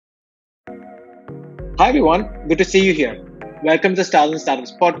Hi everyone, good to see you here. Welcome to the Stars and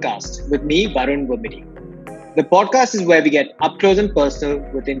Startups podcast with me, Varun Bumidi. The podcast is where we get up close and personal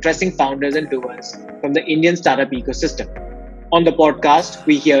with interesting founders and doers from the Indian startup ecosystem. On the podcast,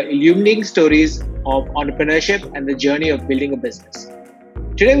 we hear illuminating stories of entrepreneurship and the journey of building a business.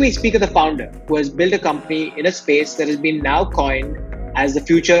 Today, we speak of the founder who has built a company in a space that has been now coined as the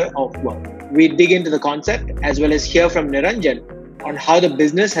future of work. We dig into the concept as well as hear from Niranjan on how the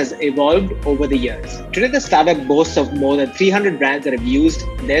business has evolved over the years. Today, the startup boasts of more than 300 brands that have used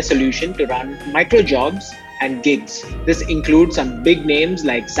their solution to run micro jobs and gigs. This includes some big names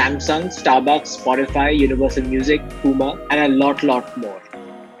like Samsung, Starbucks, Spotify, Universal Music, Puma, and a lot more.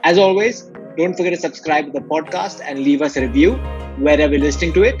 As always, don't forget to subscribe to the podcast and leave us a review wherever you're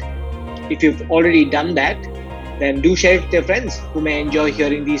listening to it. If you've already done that, then do share it with your friends who may enjoy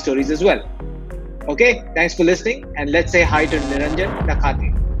hearing these stories as well. Okay, thanks for listening, and let's say hi to Niranjan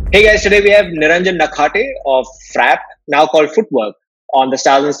Nakhate. Hey guys, today we have Niranjan Nakhate of Frap, now called Futwork, on the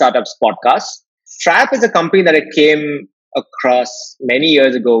Stars and Startups podcast. Frap is a company that I came across many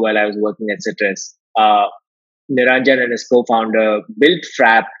years ago while I was working at Citrus. Niranjan and his co-founder built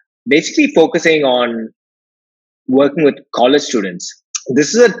Frap, basically focusing on working with college students.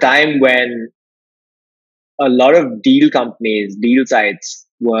 This is a time when a lot of deal companies, deal sites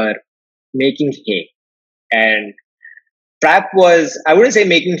were making hay. And Frap was, I wouldn't say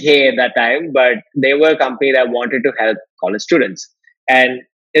making hay at that time, but they were a company that wanted to help college students. And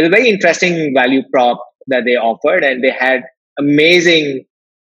it was a very interesting value prop that they offered, and they had amazing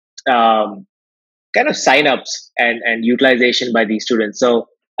kind of signups and utilization by these students. So,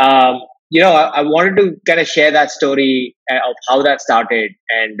 I wanted to kind of share that story of how that started.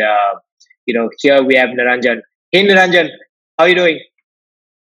 And, here we have Niranjan. Hey, Niranjan, how are you doing?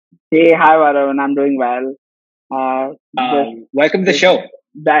 Hey, hi Varun. I'm doing well. Welcome to the Just show.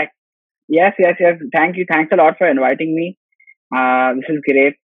 back. Yes. Thank you. Thanks a lot for inviting me. This is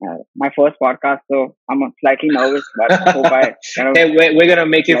great. My first podcast, so I'm slightly nervous, but hope I kind of Hey, we're going to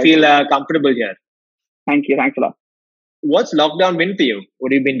make you like feel it. comfortable here. Thank you. Thanks a lot. What's lockdown been for you?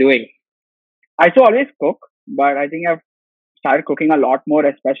 What have you been doing? I used to always cook, but I think I've started cooking a lot more,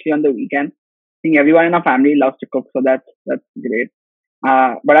 especially on the weekend. I think everyone in our family loves to cook, so that's great.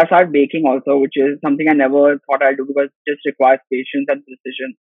 But I started baking also, which is something I never thought I'd do because it just requires patience and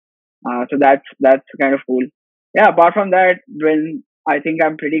precision. So that's kind of cool. Yeah. Apart from that, when I think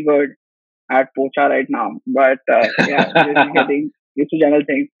I'm pretty good at pocha right now, but yeah, just getting used to general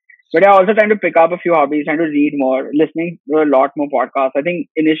things. But yeah, also trying to pick up a few hobbies, trying to read more, listening to a lot more podcasts. I think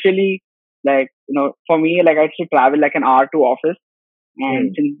initially, for me, like I used to travel like an hour to office, and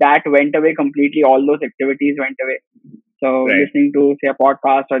Hmm. since that went away completely, all those activities went away. So Right. listening to say a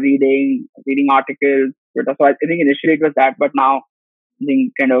podcast or reading articles. So I think initially it was that, but now I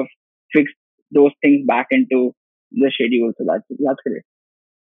think kind of fixed those things back into the schedule. So that's great.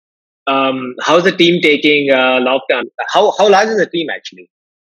 How's the team taking lockdown? How large is the team actually?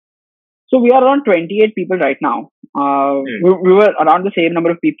 So we are around 28 people right now. Hmm. We were around the same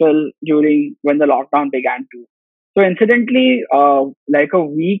number of people during when the lockdown began too. So incidentally, like a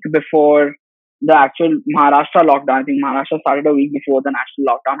week before the actual Maharashtra lockdown, I think Maharashtra started a week before the national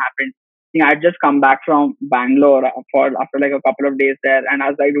lockdown happened. I think I'd just come back from Bangalore for after like a couple of days there, and I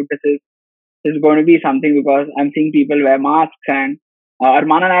was like, dude, this is going to be something because I'm seeing people wear masks, and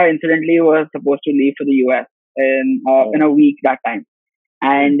Arman and I incidentally were supposed to leave for the US in Oh. a week that time, Hmm.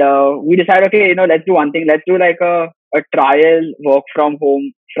 and we decided, okay, let's do one thing, let's do like a trial work from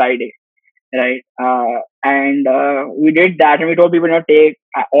home Friday, right? And we did that, and we told people, take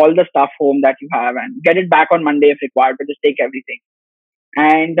all the stuff home that you have and get it back on Monday if required, but just take everything.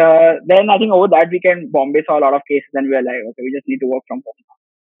 And then I think over that weekend, Bombay saw a lot of cases, and we were like, okay, we just need to work from home.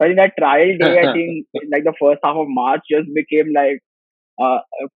 So I think that trial day, I think like the first half of March just became like a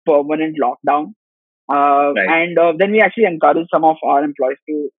permanent lockdown. Right. And then we actually encouraged some of our employees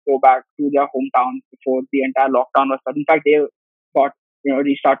to go back to their hometowns before the entire lockdown was started. In fact, they got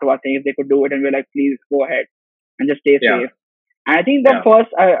reached out to us saying if they could do it, and we're like, please go ahead and just stay Yeah. safe. And I think the Yeah.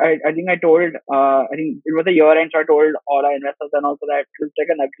 first, I think I told, I think it was a year end, so I told all our investors and also that it was like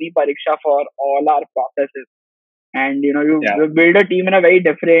an Agni Pariksha for all our processes. And Yeah. you build a team in a very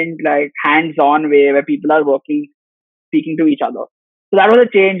different, like hands-on way where people are working, speaking to each other. So that was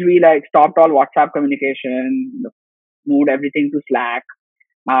a change. We like stopped all WhatsApp communication, moved everything to Slack.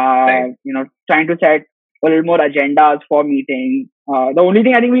 Right. Trying to set a little more agendas for meetings. The only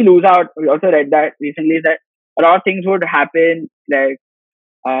thing I think we lose out, we also read that recently, is that a lot of things would happen like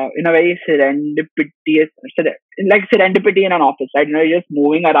in a very serendipity in an office, right? You're just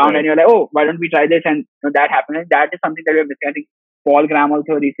moving around and Right. you're like, oh, why don't we try this? And that happened. And that is something that we're missing. I think Paul Graham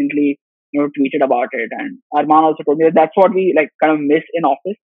also recently tweeted about it, and Arman also told me that that's what we like kind of miss in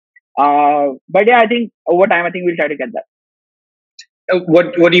office. But yeah, I think over time, I think we'll try to get that.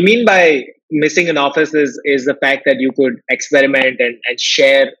 What do you mean by missing an office is the fact that you could experiment and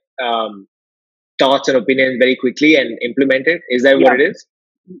share um, thoughts and opinions very quickly and implement it. Is that what Yeah, it is?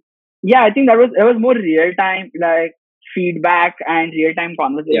 yeah, I think that was more real time like feedback and real time Yeah,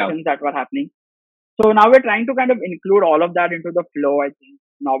 conversations that were happening. So now we're trying to kind of include all of that into the flow. I think,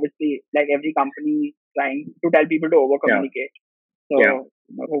 and obviously, like every company trying to tell people to over yeah, communicate. yeah.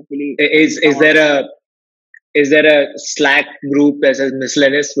 So hopefully Is come is out. there a Slack group that says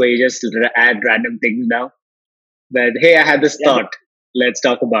miscellaneous where you just add random things down? That hey, I had this Yeah, thought. Let's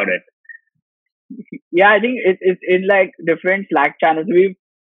talk about it. yeah, I think it's in like different Slack channels.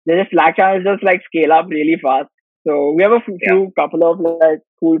 There's a Slack channels just like scale up really fast. So we have a Yeah. few couple of like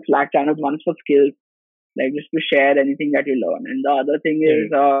cool Slack channels. One for skills, like just to share anything that you learn, and the other thing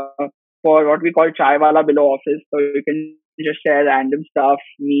is Mm. for what we call chai wala below office. So you can just share random stuff,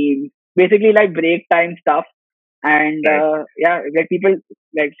 memes, basically like break time stuff. And Right. yeah, like people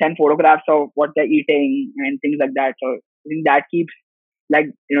like send photographs of what they're eating and things like that. So I think that keeps like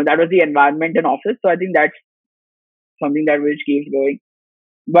that was the environment in office. So I think that's something that which keeps going.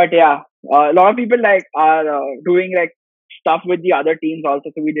 But yeah, a lot of people like are doing like stuff with the other teams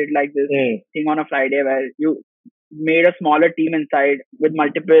also. So we did like this Mm. thing on a Friday where you made a smaller team inside with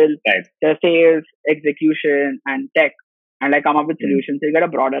multiple Right. sales, execution, and tech, and like come up with Mm. solutions. So you get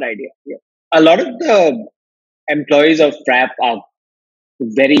a broader idea. Yeah. A lot of the employees of Frap are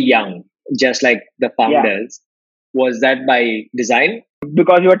very young, just like the Yeah, founders. Was that by design?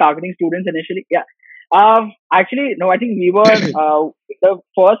 because you were targeting students initially. Yeah. Actually, no. I think we were the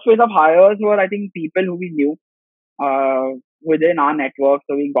first phase of hires were I think people who we knew within our network,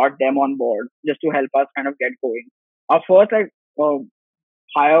 so we got them on board just to help us kind of get going. Our first like uh,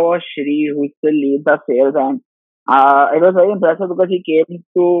 hire was Shri, who still leads our sales, and it was very impressive because he came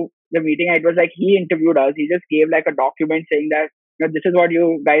to the meeting. It was like he interviewed us. He just gave like a document saying that this is what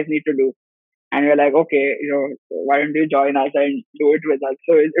you guys need to do, and we're like, okay, why don't you join us and do it with us?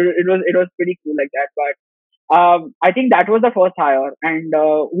 So it was pretty cool like that. But I think that was the first hire, and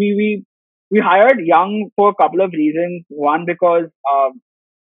we hired young for a couple of reasons. One, because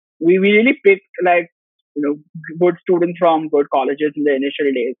we really picked like good students from good colleges in the initial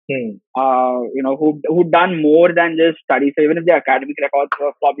days. Hmm. Who'd done more than just study. So even if their academic records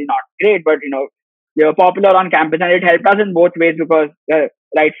were probably not great, but they were popular on campus, and it helped us in both ways because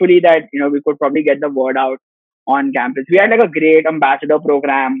rightfully that we could probably get the word out on campus. We had like a great ambassador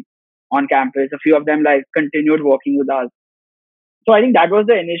program on campus. A few of them like continued working with us. So I think that was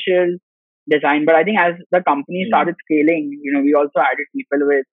the initial design. But I think as the company Hmm. started scaling, we also added people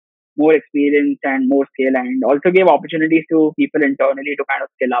with more experience and more scale, and also gave opportunities to people internally to kind of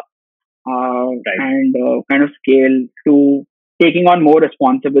scale up Right. and kind of scale to taking on more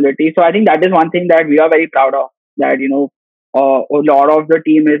responsibility. So I think that is one thing that we are very proud of. That a lot of the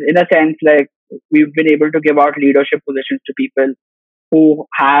team is in a sense like we've been able to give out leadership positions to people who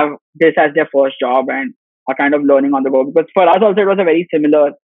have this as their first job and are kind of learning on the go. Because for us also it was a very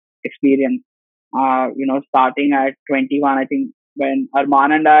similar experience. Starting at 21, I think when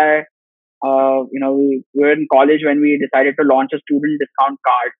Arman and I, we were in college when we decided to launch a student discount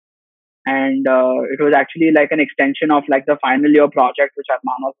card, and it was actually like an extension of like the final year project which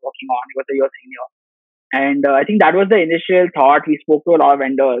Arman was working on. He was a year senior, and I think that was the initial thought. We spoke to a lot of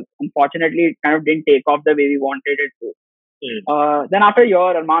vendors. Unfortunately, it kind of didn't take off the way we wanted it to. Hmm. Then after a year,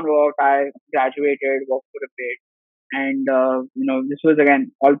 Arman worked. I graduated, worked for a bit, and this was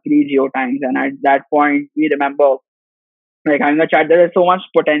again all pre-geo times. And at that point, we remember like having a chat. There is so much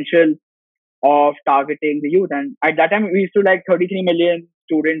potential of targeting the youth, and at that time, we used to like 33 million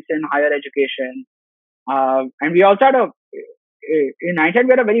students in higher education, and we also had in hindsight,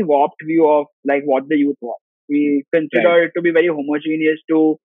 we had a very warped view of like what the youth was. We Right. consider it to be very homogeneous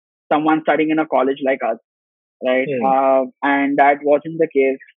to someone studying in a college like us, right? Hmm. And that wasn't the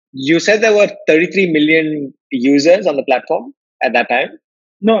case. You said there were 33 million users on the platform at that time.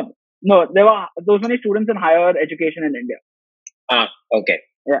 No, no, there were those many students in higher education in India. Ah, okay.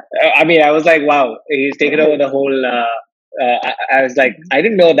 Yeah. I mean, I was like, wow, he's taken over the whole. I was like, I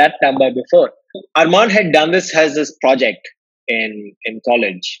didn't know that number before. Arman had done this as this project in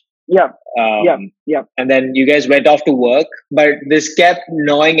college, Yeah, yeah, um, yeah. and then you guys went off to work. But this kept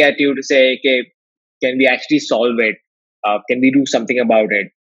gnawing at you to say, okay, can we actually solve it? Can we do something about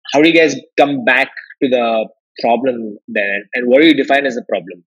it? How do you guys come back to the problem then, and what do you define as a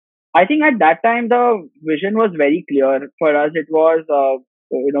problem? I think at that time the vision was very clear for us. It was,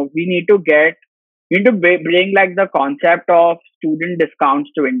 we need to bring like the concept of student discounts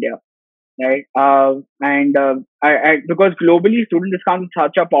to India. right? Because globally student discount is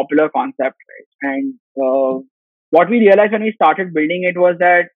such a popular concept, right? And what we realized when we started building it was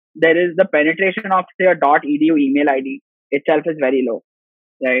that there is the penetration of say a .edu email ID itself is very low,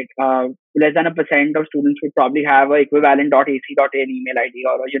 right? Less than a percent of students would probably have a equivalent .ac.in email ID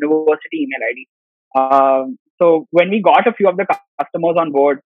or a university email ID. So when we got a few of the customers on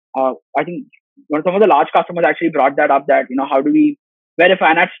board, I think some of the large customers actually brought that up that how do we verify?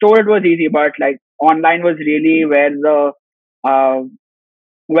 And at store it was easy, but like online was really uh,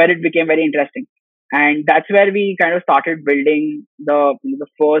 where it became very interesting, and that's where we kind of started building the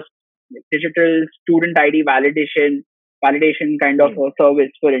first digital student ID validation kind of a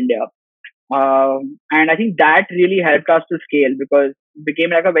service for India. And I think that really helped us to scale because it became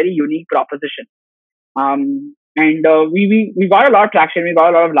like a very unique proposition. And we got a lot of traction. We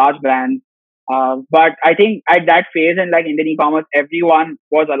got a lot of large brands. But I think at that phase in like Indian e-commerce, everyone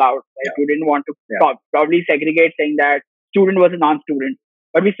was allowed. Right? We didn't want to probably segregate saying that student versus non-student.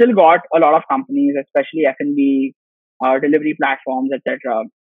 But we still got a lot of companies, especially F&B, delivery platforms, etc.,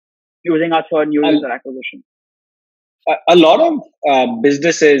 using us for new user acquisition. A lot of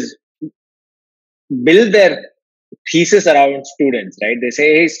businesses build their thesis around students, right? They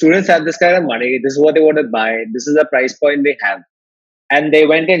say, hey, students have this kind of money. This is what they want to buy. This is the price point they have. And they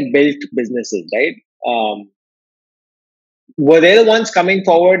went and built businesses, right? Were they the ones coming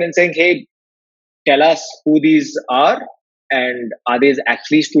forward and saying, hey, tell us who these are and are these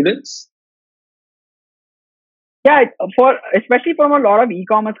actually students? Yeah, for especially from a lot of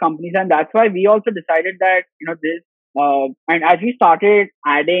e-commerce companies, and that's why we also decided that this. And as we started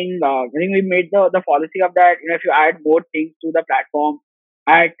adding, I think we made the policy of that. If you add more things to the platform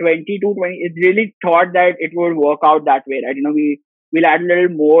at 20 to 20, it's really thought that it would work out that way, right? We'll add a little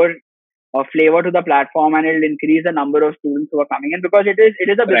more flavor to the platform, and it'll increase the number of students who are coming in because it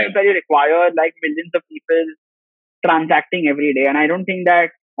is a business where you require like millions of people transacting every day, and I don't think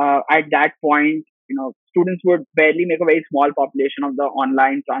that at that point students would barely make a very small population of the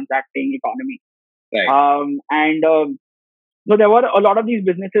online transacting economy. Right. So there were a lot of these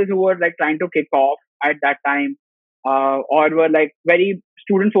businesses who were like trying to kick off at that time, or were like very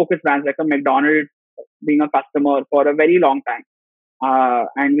student focused brands like a McDonald's being a customer for a very long time.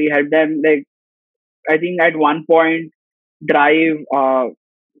 And we helped them like I think at one point drive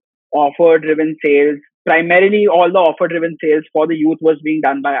offer driven sales. Primarily all the offer driven sales for the youth was being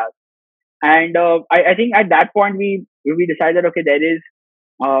done by us. And I think at that point we decided, okay, there is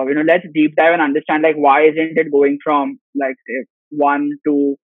let's deep dive and understand like why isn't it going from like say 1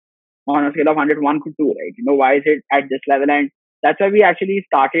 to on a scale of 100 1 to 2, right? Why is it at this level? And that's why we actually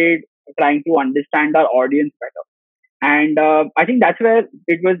started trying to understand our audience better. And I think that's where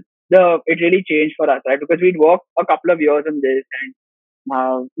it really changed for us, right? Because we'd worked a couple of years on this,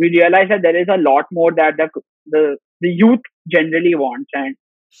 and we realized that there is a lot more that the youth generally wants. And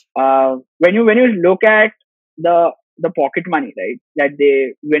when you look at the pocket money, right? That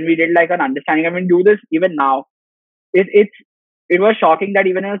when we did like an understanding, I mean, do this even now. It was shocking that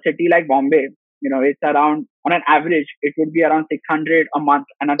even in a city like Bombay, it's around on an average it would be around 600 a month,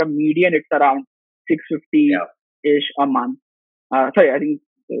 and at a median it's around 650 ish a month. Sorry, I think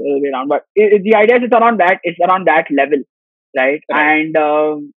the other way around, but the idea is it's around that level, right? And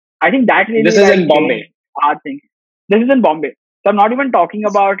I think that really this is in Bombay. Our thing. This is in Bombay. So I'm not even talking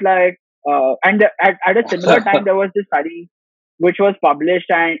about like, and at a similar time there was this study which was published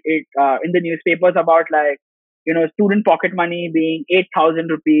and it in the newspapers about like student pocket money being 8,000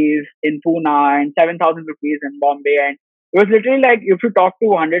 rupees in Pune and 7,000 rupees in Bombay, and it was literally like if you talk to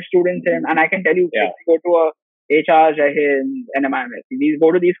 100 students and I can tell you if you go to a HR, Jahin, NMIMS, these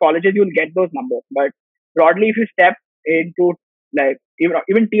go to these colleges, you'll get those numbers. But broadly, if you step into like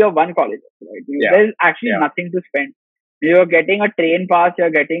even tier 1 colleges, right, there's actually nothing to spend. You're getting a train pass,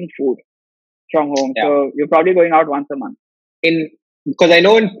 you're getting food from home. So you're probably going out once a month. Because I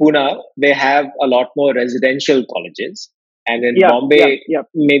know in Pune, they have a lot more residential colleges. And in Bombay,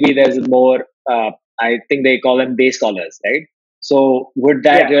 maybe there's more, I think they call them day scholars, right? So would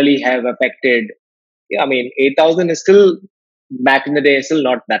that really have affected? I mean, 8,000 is still, back in the day, still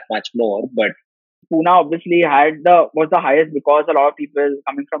not that much more, but Pune obviously was the highest because a lot of people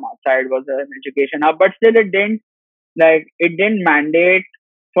coming from outside was an education hub, but still it didn't mandate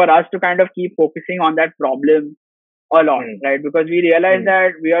for us to kind of keep focusing on that problem a lot, right? Because we realized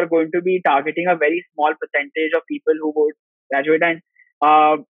that we are going to be targeting a very small percentage of people who would graduate, and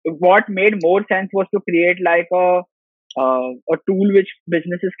what made more sense was to create like a tool which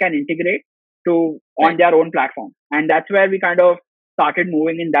businesses can integrate on their own platform, and that's where we kind of started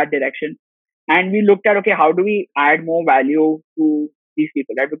moving in that direction. And we looked at, okay, how do we add more value to these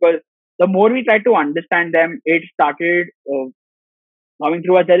people, right? Because the more we tried to understand them, it started coming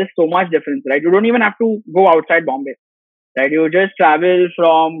through us. There is so much difference, right? You don't even have to go outside Bombay, right? You just travel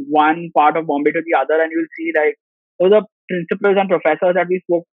from one part of Bombay to the other, and you'll see like so the principals and professors that we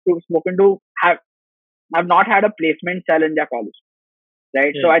spoken to have not had a placement cell in their college,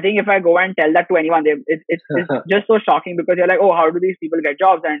 right? So Hmm. I think if I go and tell that to anyone, it's just so shocking because you're like, oh, how do these people get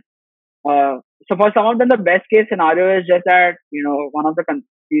jobs? And so for some of them, the best case scenario is just that one of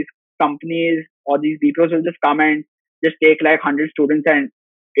these companies or these BPOs will just come and just take like 100 students and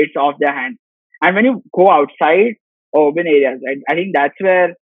it's off their hands. And when you go outside urban areas, right, I think that's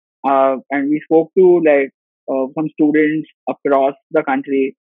where and we spoke to like some students across the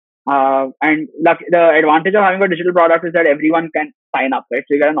country. And the advantage of having a digital product is that everyone can sign up, right?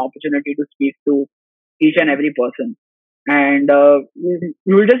 So you get an opportunity to speak to each and every person, and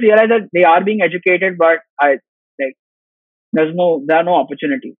you will just realize that they are being educated, but I like there are no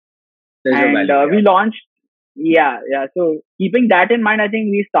opportunities. There's no And value. we Yeah. launched, yeah. So keeping that in mind, I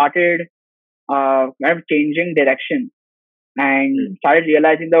think we started kind of changing direction Hmm. and started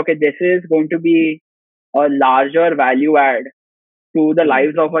realizing that okay, this is going to be a larger value add to the Hmm.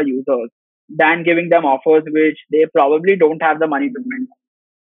 lives of our users than giving them offers which they probably don't have the money to spend.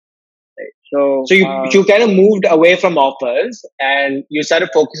 Right? So So you kind of moved away from offers and you started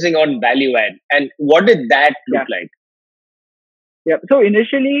focusing on value add. And what did that look yeah, like? yeah. So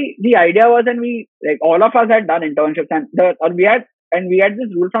initially the idea was, and we like all of us had done internships, and we had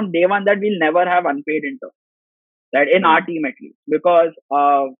this rule from day one that we'll never have unpaid interns, right? In our Hmm. team at least, because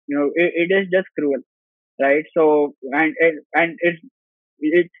it is just cruel, right? So and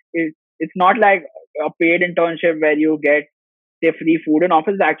it's not like a paid internship where you get say free food in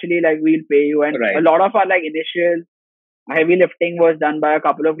office. Actually, like we'll pay you, and a Right. lot of our like initial heavy lifting was done by a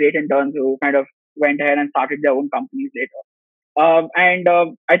couple of great interns who kind of went ahead and started their own companies later. And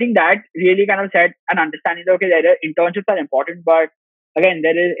I think that really kind of set an understanding that okay, internships are important, but again,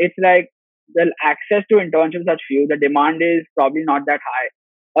 it's like the access to internships are few. The demand is probably not that high.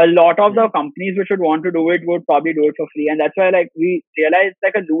 A lot of the Hmm. companies which would want to do it would probably do it for free, and that's why like we realized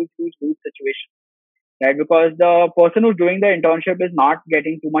like a lose situation, right? Because the person who's doing the internship is not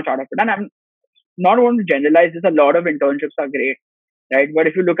getting too much out of it. And I'm not want to generalize this. A lot of internships are great, right? But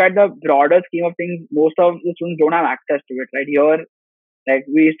if you look at the broader scheme of things, most of the students don't have access to it, right? Here, like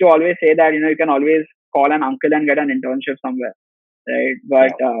we used to always say that you can always call an uncle and get an internship somewhere, right? Yeah.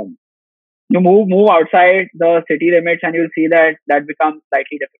 But you move outside the city limits and you'll see that that becomes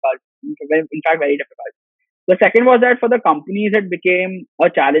slightly difficult. In fact, very difficult. The second was that for the companies, it became a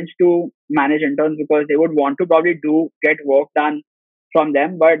challenge to manage interns because they would want to probably get work done from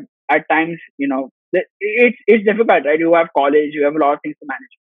them, but at times, it's difficult, right? You have college, you have a lot of things to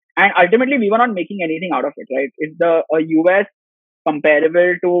manage, and ultimately, we were not making anything out of it, right? If the a US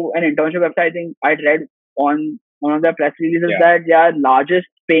comparable to an internship website, I think I'd read on one of their press releases Yeah. that their largest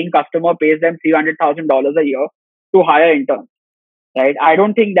paying customer pays them $300,000 a year to hire interns, right? I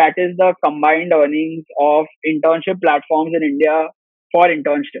don't think that is the combined earnings of internship platforms in India for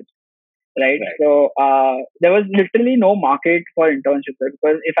internships, right? Right. So there was literally no market for internships, right?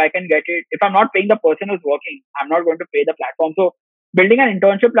 Because if I can get it, if I'm not paying the person who's working, I'm not going to pay the platform. So building an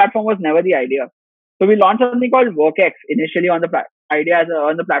internship platform was never the idea. So we launched something called WorkX initially on the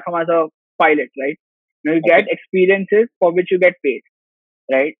on the platform as a pilot, right? You get Okay. experiences for which you get paid,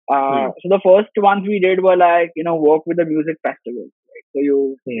 right? Hmm. So the first ones we did were like work with the music festivals, right? So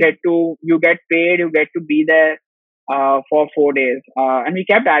Hmm. you get paid, you get to be there for 4 days, and we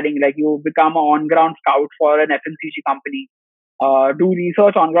kept adding like you become an on ground scout for an FMCG company, do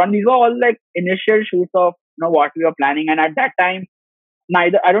research on ground. These were all like initial shoots of what we were planning, and at that time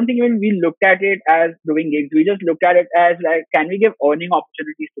neither I don't think even we looked at it as doing gigs. We just looked at it as like can we give earning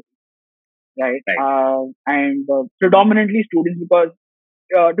opportunities to people, right? Right. And predominantly students because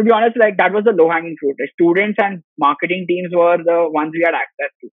to be honest, like that was the low hanging fruit. Like, students and marketing teams were the ones we had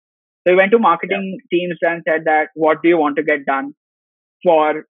access to. So we went to Yeah. marketing teams and said that what do you want to get done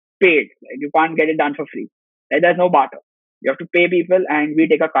for paid? Like, you can't get it done for free. Like, there's no barter. You have to pay people, and we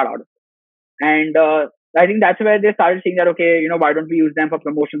take a cut out of it. And I think that's where they started seeing that okay, why don't we use them for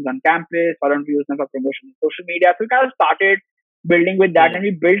promotions on campus? Why don't we use them for promotions on social media? So we kind of started building with that, and Hmm.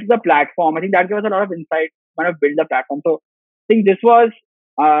 we built the platform. I think that gave us a lot of insight. Kind of build the platform. So I think this was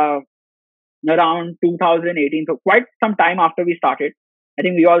uh, around 2018, so quite some time after we started. I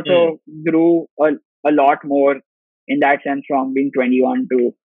think we Hmm. also grew a lot more in that sense from being 21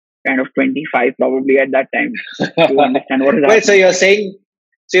 to kind of 25 probably at that time to understand what is Wait, happening.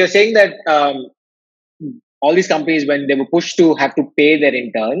 so you're saying that all these companies, when they were pushed to have to pay their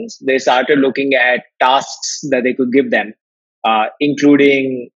interns, they started looking at tasks that they could give them,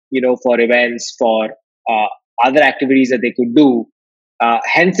 including for events, for uh, other activities that they could do.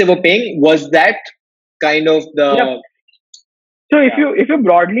 Hence, they were paying. Was that kind of Yep. the So yeah? if you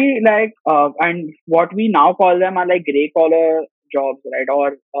broadly like and what we now call them are like gray collar jobs, right?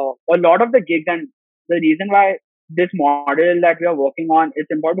 Or a lot of the gigs, and the reason why this model that we are working on is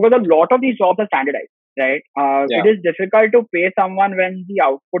important because a lot of these jobs are standardized, right? It Yeah. is difficult to pay someone when the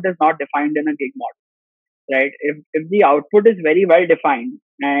output is not defined in a gig model, right? If the output is very well defined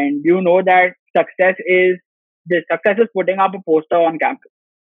and you know that success is putting up a poster on campus,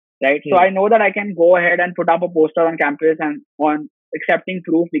 right? So Hmm. I know that I can go ahead and put up a poster on campus, and on accepting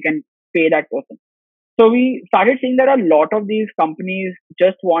proof, we can pay that person. So we started seeing that a lot of these companies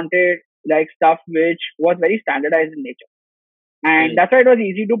just wanted like stuff which was very standardized in nature. And Hmm. that's why it was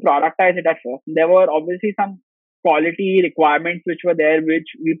easy to productize it at first. There were obviously some quality requirements which were there, which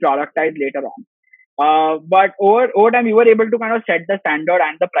we productized later on. But over time, we were able to kind of set the standard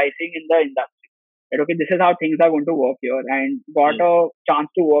and the pricing in the industry. That okay, this is how things are going to work here, and got Hmm. a chance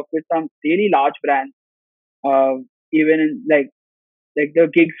to work with some really large brands, uh, even in like the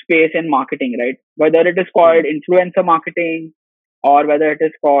gig space and marketing, right? Whether it is Hmm. called influencer marketing, or whether it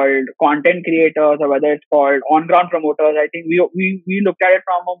is called content creators, or whether it's called on ground promoters. I think we looked at it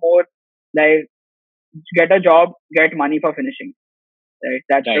from a more like get a job, get money for finishing. Right?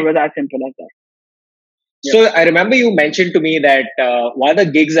 That it Right. was as simple as that. Yep. So I remember you mentioned to me that one of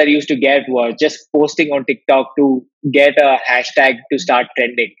the gigs I used to get was just posting on TikTok to get a hashtag to start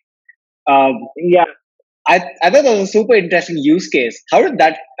trending. Um, Yeah. I thought that was a super interesting use case. How did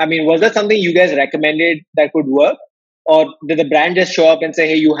that? I mean, was that something you guys recommended that could work, or did the brand just show up and say,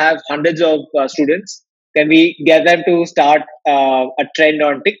 "Hey, you have hundreds of students. Can we get them to start a trend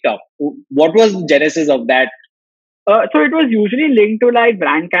on TikTok?" What was the genesis of that? So it was usually linked to like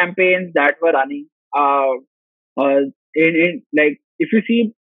brand campaigns that were running. Uh, in like if you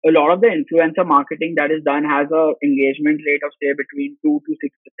see a lot of the influencer marketing that is done has a engagement rate of say between 2 to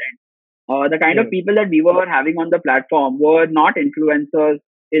 6%. The kind of Hmm. people that we were having on the platform were not influencers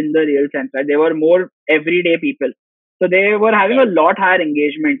in the real sense, right? They were more everyday people. So they were having a Right. lot higher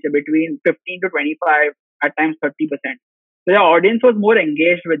engagement, so between 15 to 25, at times 30%. So the audience was more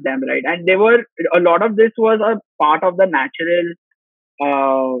engaged with them, right? And they were a lot of this was a part of the natural,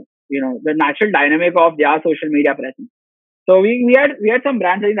 the natural dynamic of their social media presence. So we had some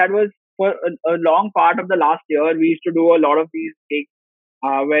brands. I think that was for a long part of the last year. We used to do a lot of these gigs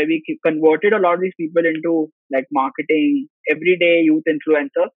where we converted a lot of these people into like marketing, everyday youth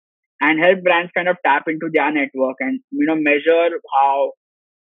influencers, and help brands kind of tap into their network and measure how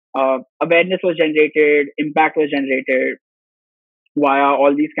awareness was generated, impact was generated via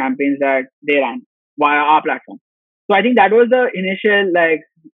all these campaigns that they ran via our platform. So I think that was the initial like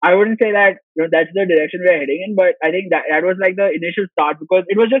I wouldn't say that that's the direction we're heading in, but I think that was like the initial start because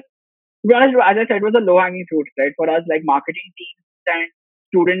it was just to be honest, as I said, it was a low hanging fruit, right? For us, like marketing teams and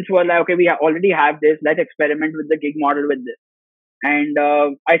students were like, okay, already have this. Let's experiment with the gig model with this. And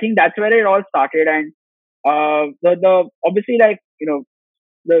I think that's where it all started. And the obviously like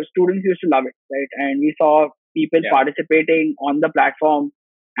the students used to love it, right? And we saw people Yeah. participating on the platform,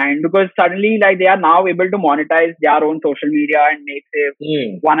 and because suddenly like they are now able to monetize their own social media and make say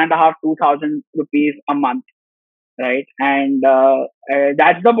Hmm. 1.5 2,000 rupees a month, right? And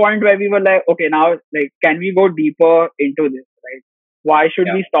that's the point where we were like, okay, now like, can we go deeper into this, right? Why should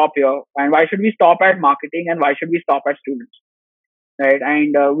Yeah. we stop here, and why should we stop at marketing, and why should we stop at students, right?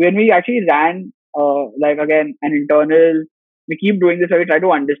 And when we actually ran, like again, an internal, we keep doing this where we try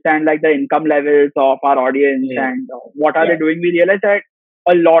to understand like the income levels of our audience Hmm. and what are Yeah. they doing. We realized that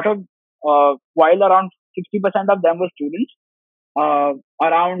a lot of, while around 60% of them were students,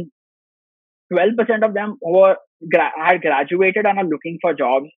 around 12% of them had graduated and are looking for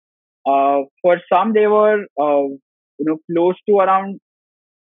jobs. For some, they were close to around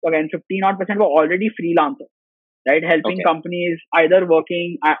again 15 odd percent were already freelancers, right? Helping Okay. companies either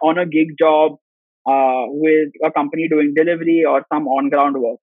working on a gig job with a company doing delivery or some on ground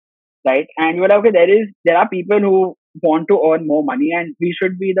work, right? And we were like, okay, there are people who want to earn more money, and we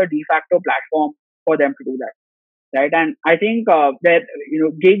should be the de facto platform for them to do that, right? And I think that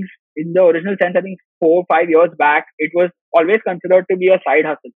gigs in the original sense, I think 4 or 5 years back, it was always considered to be a side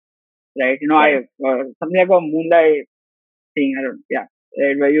hustle, right? I Right. something like a moonlight thing. I don't, yeah,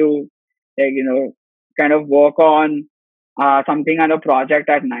 right, where you like kind of work on something on a project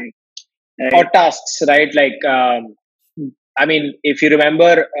at night, Or right? tasks, right? Like, I mean, if you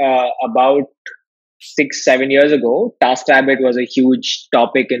remember, about 6 7 years ago, TaskRabbit was a huge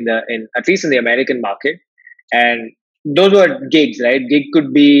topic in at least in the American market, and those were gigs, right? Gig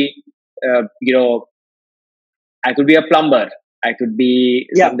could be, uh, you know, I could be a plumber. I could be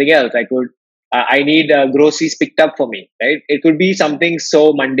Yeah, something else. I need groceries picked up for me, right? It could be something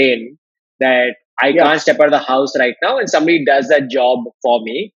so mundane that I yeah, can't step out of the house right now, and somebody does that job for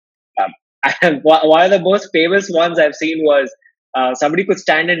me. One of the most famous ones I've seen was somebody could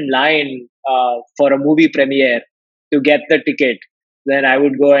stand in line for a movie premiere to get the ticket. Then I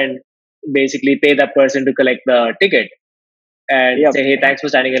would go and basically pay that person to collect the ticket and yeah. say, "Hey, thanks for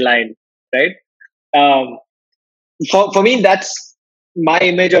standing in line." Right? Um, for me, that's my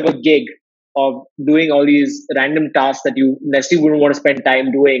image of a gig, of doing all these random tasks that you necessarily wouldn't want to spend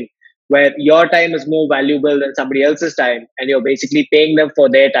time doing, where your time is more valuable than somebody else's time, and you're basically paying them for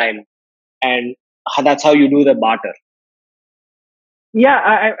their time, and that's how you do the barter. Yeah,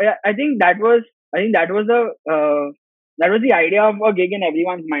 I think that was the idea of a gig in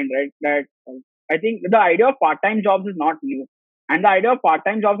everyone's mind, right? That I think the idea of part-time jobs is not new, and the idea of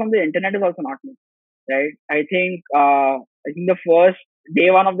part-time jobs on the internet is also not new, right? I think the first day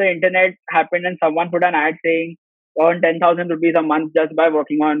one of the internet happened, and someone put an ad saying earn 10,000 rupees a month just by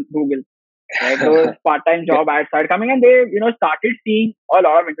working on Google, right? Those part-time job ads started coming, and they started seeing a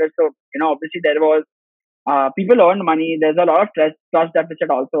lot of interest. So obviously there was people earn money. There's a lot of trust deficit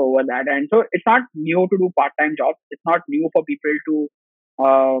also over that, and so it's not new to do part-time jobs. It's not new for people to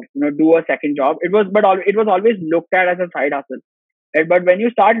do a second job. It was always looked at as a side hustle. Right? But when you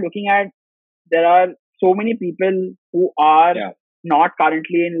start looking at, there are so many people who are Yeah. not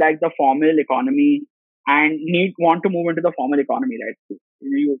currently in like the formal economy and want to move into the formal economy, right?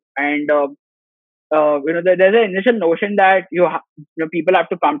 There's an initial notion that people have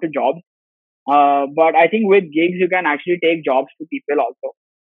to come to jobs, but I think with gigs, you can actually take jobs to people also,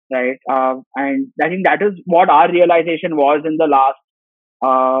 right? And I think that is what our realization was in the last,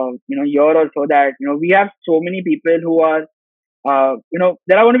 year or so, that, we have so many people who are,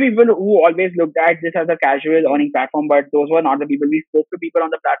 there are going to be people who always looked at this as a casual earning platform, but those were not the people. We spoke to people on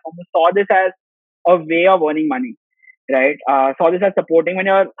the platform who saw this as a way of earning money, right? Saw this as supporting when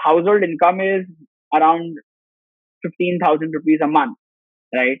your household income is around 15,000 rupees a month,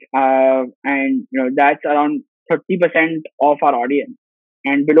 right? And that's around 30% of our audience,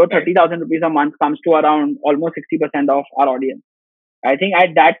 and below Right. 30,000 rupees a month comes to around almost 60% of our audience. I think at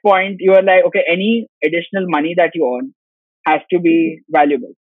that point you are like, okay, any additional money that you earn has to be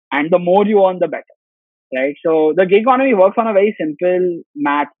valuable, and the more you earn, the better, right? So the gig economy works on a very simple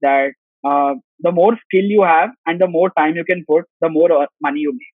math that the more skill you have and the more time you can put, the more money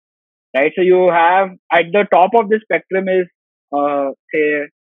you make, right? So you have at the top of the spectrum is say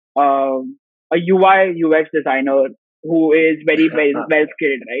a UI UX designer who is very well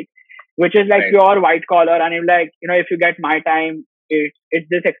skilled, right? Which is like Right. pure white collar, and you're like, if you get my time, it's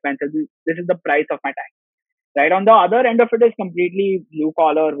this expensive. This is the price of my time, right? On the other end of it is completely blue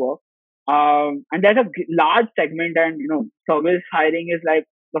collar work, and there's a large segment, and service hiring is like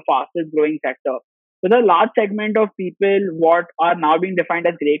the fastest growing sector. So the large segment of people what are now being defined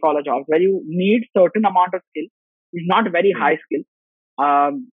as grey collar jobs, where you need certain amount of skill. It's not very Hmm. high skill,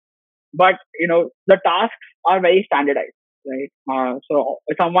 um, but the tasks are very standardized, right? So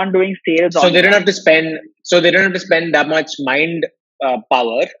someone doing sales So they don't online, have to spend. So they don't have to spend that much mind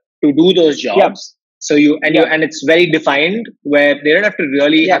power to do those yeah, jobs. So you, and it's very defined, where they don't have to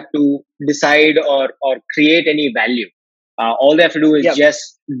really yeah, have to decide or create any value. All they have to do is yeah.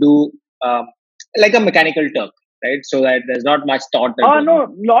 just do um, like a mechanical Turk, right? So that there's not much thought that goes into.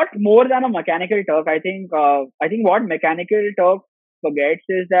 No, lot more than a mechanical Turk. I think what mechanical Turk forgets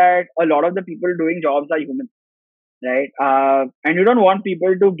is that a lot of the people doing jobs are human, right? And you don't want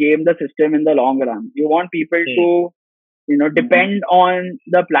people to game the system in the long run. You want people Hmm. to, depend on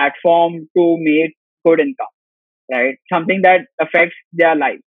the platform to make good income, right? Something that affects their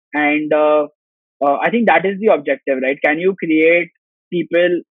life. And I think that is the objective, right? Can you create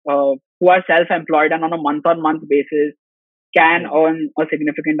people who are self-employed and on a month-on-month basis can Hmm. earn a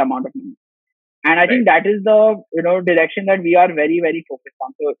significant amount of money? And I Right. think that is the direction that we are very very focused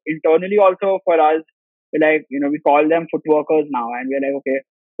on. So internally also for us, we call them foot workers now, and we're like, okay,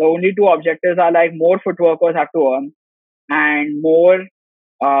 the only two objectives are like more foot workers have to earn, and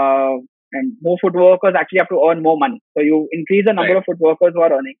uh, more foot workers actually have to earn more money. So you increase the number Right. of foot workers who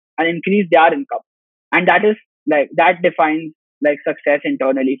are earning and increase their income, and that is like that defines like success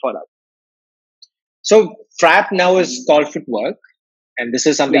internally for us. So Frap now is called Futwork, and this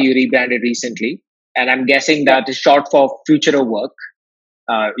is something Yeah, you rebranded recently. And I'm guessing yeah, that is short for future of work.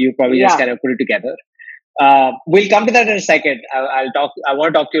 You probably just yeah, kind of put it together. We'll come to that in a second. I'll talk. I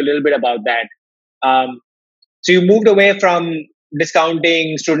want to talk to you a little bit about that. Um, so you moved away from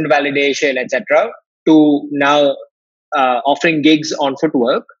discounting, student validation, etc., to now offering gigs on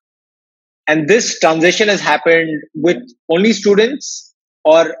Footwork. And this transition has happened with only students,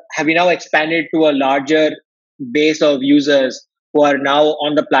 or have you now expanded to a larger base of users who are now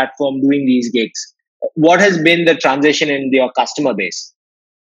on the platform doing these gigs? What has been the transition in your customer base?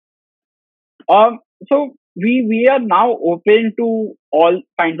 Um, so we are now open to all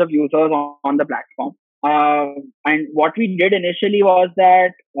kinds of users on the platform. And what we did initially was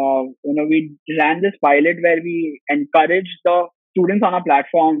that we ran this pilot where we encouraged the students on our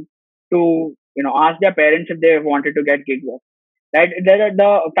platform to ask their parents if they wanted to get gig work. Right,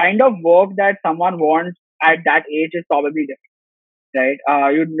 the kind of work that someone wants at that age is probably different.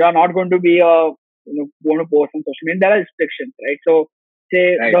 Right, you are not going to be going to post on social media. There are restrictions, right? So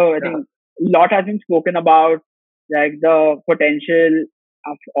say Right. the I think a lot has been spoken about like the potential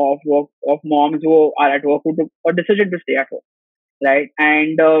of work of moms who are at work who took a decision to stay at home, right?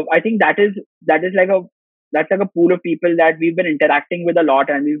 And I think that is like a that's like a pool of people that we've been interacting with a lot,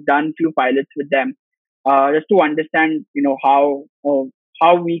 and we've done few pilots with them, just to understand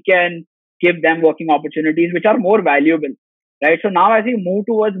how we can give them working opportunities which are more valuable, right? So now as we move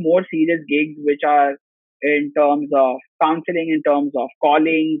towards more serious gigs, which are in terms of counseling, in terms of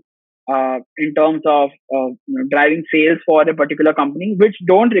calling, in terms of driving sales for a particular company, which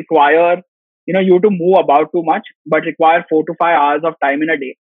don't require you to move about too much, but require 4 to 5 hours of time in a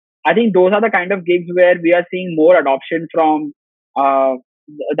day. I think those are the kind of gigs where we are seeing more adoption from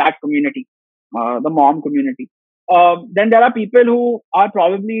that community, the mom community. Then there are people who are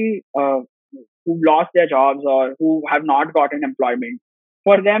probably who lost their jobs or who have not gotten employment.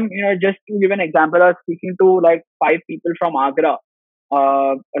 For them, just to give an example, I was speaking to like 5 people from Agra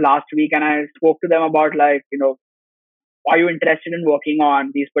last week, and I spoke to them about like, are you interested in working on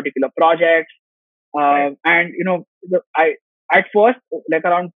these particular projects? And I at first, like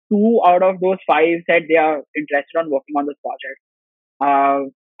around 2 out of those 5 said they are interested on working on this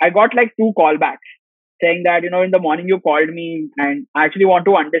project. I got like 2 callbacks saying that in the morning you called me and I actually want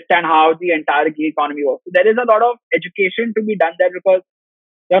to understand how the entire gig economy works. So there is a lot of education to be done there because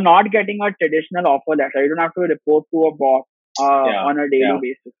you're not getting a traditional offer letter. You don't have to report to a boss Yeah. on a daily Yeah.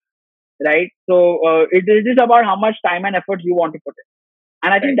 basis, right? So it is about how much time and effort you want to put in.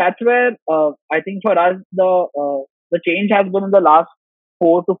 And I think Right. that's where I think for us the change has been in the last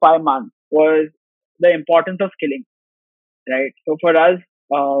 4 to 5 months was the importance of skilling, right? So for us,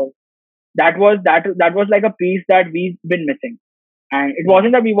 uh, that was like a piece that we've been missing. And it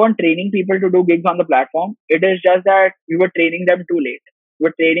wasn't that we weren't training people to do gigs on the platform. It is just that we were training them too late. We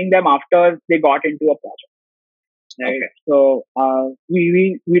were training them after they got into a project, right? Okay. So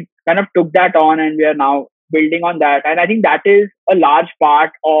we kind of took that on, and we are now building on that. And I think that is a large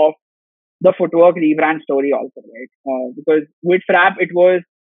part of the Futwork rebrand story also, right? Because with Frap, it was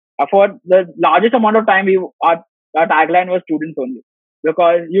for the largest amount of time, our tagline was students only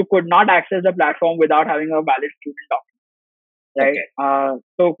because you could not access the platform without having a valid student document, right? Okay.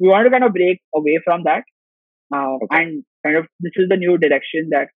 So we want to kind of break away from that, Okay. and kind of this is the new direction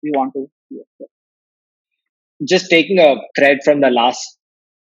that we want to see. Just taking a thread from the last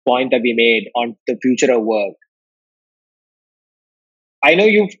point that we made on the future of work. I know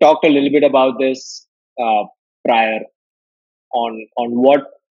you've talked a little bit about this prior on what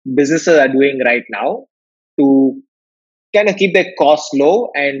businesses are doing right now to kind of keep their costs low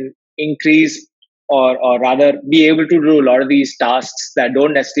and increase, or rather be able to do a lot of these tasks that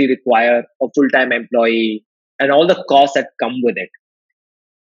don't necessarily require a full-time employee and all the costs that come with it.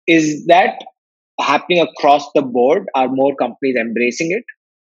 Is that happening across the board? Are more companies embracing it?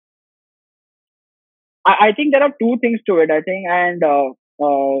 I think there are two things to it. I think, and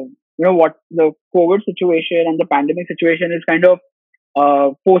what the COVID situation and the pandemic situation is kind of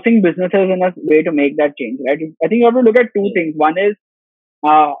forcing businesses in a way to make that change, right? I think you have to look at two things. One is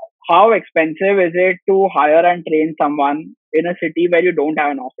uh, how expensive is it to hire and train someone in a city where you don't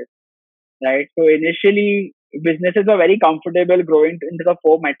have an office, right? So initially, businesses were very comfortable growing into the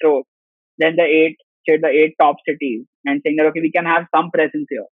 4 metros, then the eight top cities, and saying that okay, we can have some presence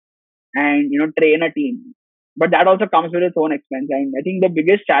here and train a team. But that also comes with its own expense. And I think the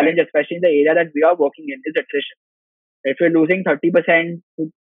biggest challenge, especially in the area that we are working in, is attrition. If you're losing 30%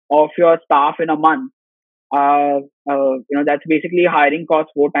 of your staff in a month, that's basically hiring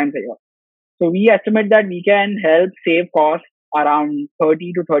costs 4 times a year. So we estimate that we can help save costs around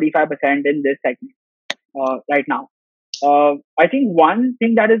 30 to 35% in this segment right now. I think one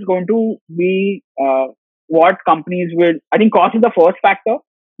thing that is going to be what companies will, I think cost is the first factor,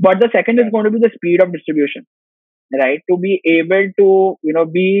 but the second is going to be the speed of distribution, right? To be able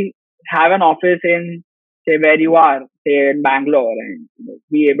to, have an office in, say, where you are, say, in Bangalore, and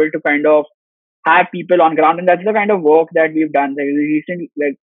be able to kind of have people on ground. And that's the kind of work that we've done. Like, recently,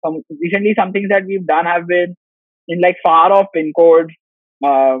 like recently some things that we've done have been in like far off pin codes,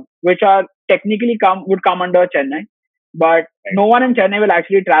 which are technically would come under Chennai, but no one in Chennai will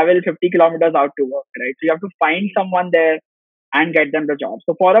actually travel 50 kilometers out to work, right? So you have to find someone there and get them the job.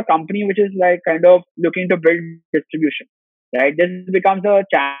 So for a company which is like kind of looking to build distribution, right, this becomes a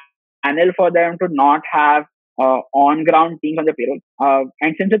channel for them to not have on ground teams on the payroll.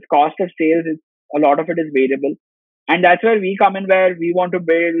 And since it's cost of sales, a lot of it is variable. And that's where we come in, where we want to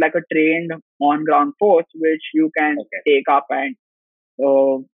build like a trained on ground force, which you can take up and,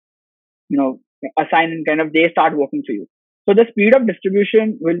 you know, assign and kind of they start working for you. So the speed of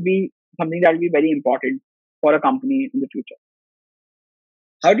distribution will be something that will be very important for a company in the future.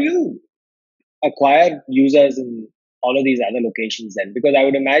 How do you acquire users in all of these other locations then? Because I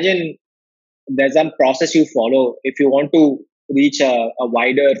would imagine there's some process you follow if you want to reach a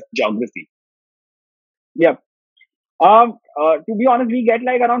wider geography. Yeah. To be honest, we get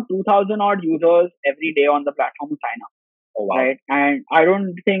like around 2,000 odd users every day on the platform to sign up. Oh, wow. Right. And I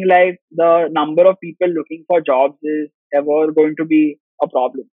don't think like the number of people looking for jobs is ever going to be a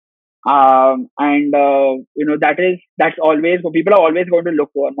problem. And you know, that's always what people are always going to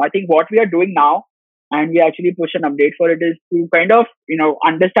look for. I think what we are doing now, and we actually push an update for it, is to kind of, you know,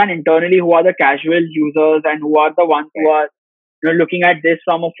 understand internally who are the casual users and who are the ones who are, you know, looking at this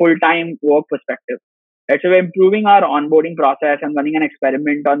from a full-time work perspective. Right. So we're improving our onboarding process and running an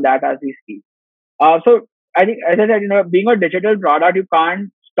experiment on that as we speak. So I think, as I said, you know, being a digital product, you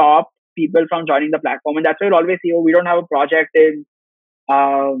can't stop people from joining the platform, and that's why you'll always see, oh, we don't have a project in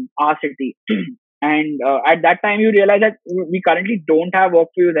our city. And at that time, you realize that we currently don't have work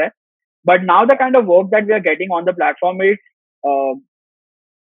for you there. But now the kind of work that we are getting on the platform is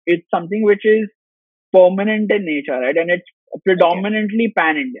it's something which is permanent in nature, right? And it's predominantly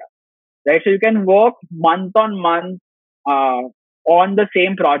pan India, right? So you can work month on month on the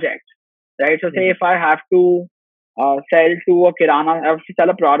same project, right? So say if I have to sell to a kirana, I have to sell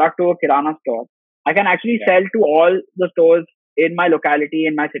a product to a kirana store, I can actually sell to all the stores in my locality,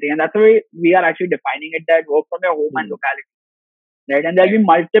 in my city. And that's the way we are actually defining it, that work from your home and locality, right? And there'll be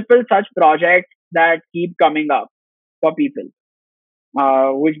multiple such projects that keep coming up for people,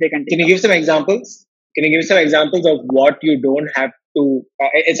 which they can take. Can you give some examples? Can you give some examples of what you don't have to?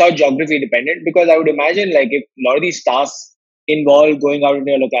 It's all geography dependent, because I would imagine like if a lot of these tasks involve going out in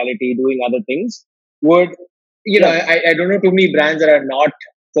your locality, doing other things, would, you know, I don't know too many brands that are not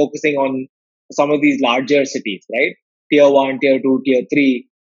focusing on some of these larger cities, right? Tier 1, Tier 2, Tier 3.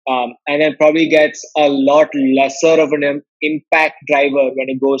 And then probably gets a lot lesser of an impact driver when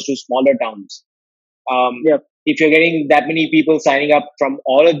it goes to smaller towns. If you're getting that many people signing up from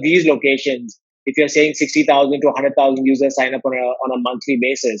all of these locations, if you're saying 60,000 to 100,000 users sign up on a monthly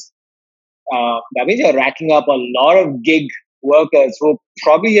basis, that means you're racking up a lot of gig workers who are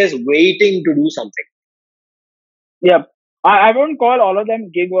probably just waiting to do something. Yeah. I won't call all of them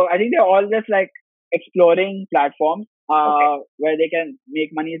gig work. I think they're all just like exploring platforms where they can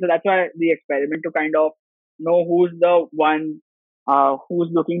make money. So that's why we experiment to kind of know who's the one who's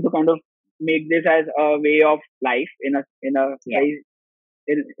looking to kind of make this as a way of life if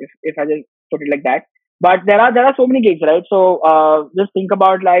I just put it like that. But there are so many gigs, right? So just think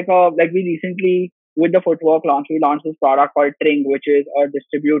about like we recently with the Futwork launch, we launched this product called Tring, which is a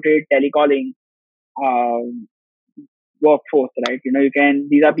distributed telecalling workforce, right? You know,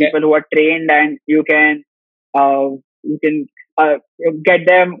 these are people who are trained, and you can get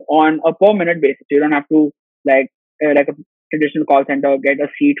them on a per minute basis. You don't have to like a traditional call center get a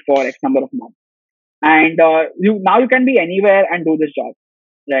seat for X number of months. And you can be anywhere and do this job,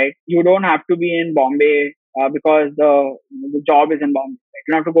 right? You don't have to be in Bombay because the job is in Bombay. Right?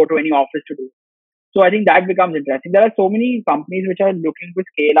 You don't have to go to any office to do it. So I think that becomes interesting. There are so many companies which are looking to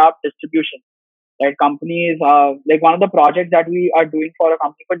scale up distribution. Right, companies like one of the projects that we are doing for a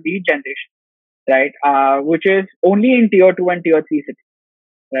company for lead generation, right, which is only in tier 2 and tier 3 cities.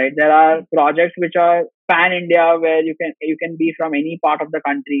 Right, there are projects which are pan India where you can be from any part of the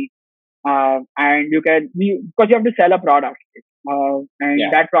country, and because you have to sell a product, and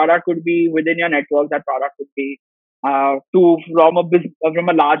that product could be within your network. That product could be from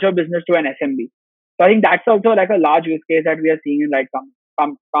a larger business to an SMB. So I think that's also like a large use case that we are seeing in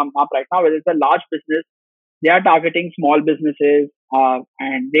come up right now, where it's a large business, they are targeting small businesses,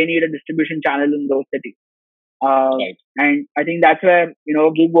 and they need a distribution channel in those cities. And I think that's where, you know,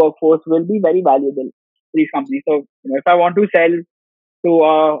 gig workforce will be very valuable to these companies. So, you know, if I want to sell to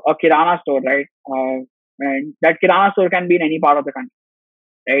a kirana store, right, and that kirana store can be in any part of the country.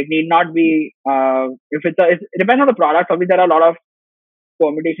 Right? It need not be it depends on the product. Obviously, there are a lot of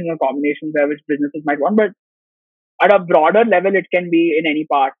permutations and combinations there which businesses might want, but at a broader level, it can be in any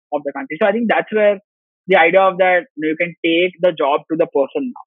part of the country. So I think that's where the idea of that, you can take the job to the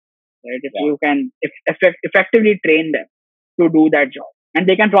person now, right? If Yeah. you can effectively train them to do that job, and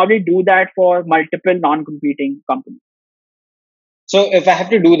they can probably do that for multiple non-competing companies. So if I have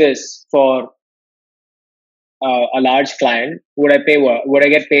to do this for a large client, would I pay what? Would I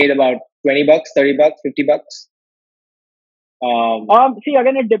get paid about $20, $30, $50? See,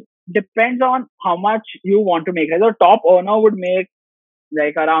 again, it depends on how much you want to make. Like, the top earner would make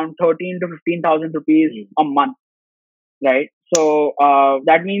like around 13 to 15,000 rupees a month, right? So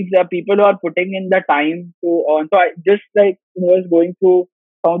that means the people who are putting in the time to earn. So I just like was going through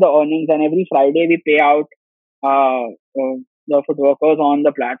some of the earnings, and every Friday we pay out the foot workers on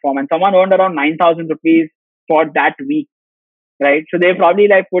the platform, and someone earned around 9,000 rupees for that week, right? So they probably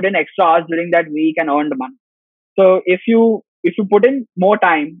like put in extra hours during that week and earned money. So if you put in more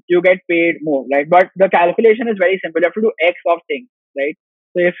time, you get paid more, right? But the calculation is very simple. You have to do X of things, right?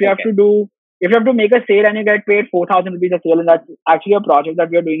 So if you have to do, if you have to make a sale and you get paid 4,000 rupees a sale, and that's actually a project that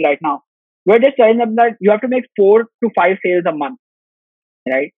we are doing right now, we're just telling them that you have to make 4 to 5 sales a month,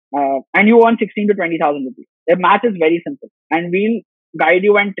 right? And you earn 16 to 20,000 rupees. The math is very simple, and we'll guide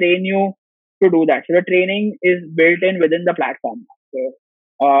you and train you to do that. So the training is built in within the platform.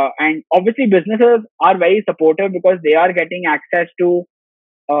 So, and obviously businesses are very supportive because they are getting access to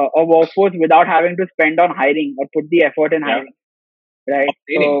a workforce without having to spend on hiring or put the effort in hiring, right?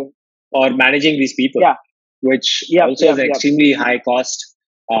 So, or managing these people, which also is an extremely high cost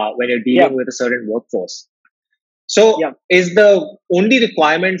when you're dealing with a certain workforce. So is the only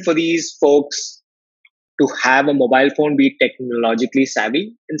requirement for these folks to have a mobile phone, be technologically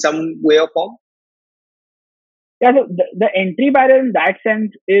savvy in some way or form? Yeah, so the entry barrier in that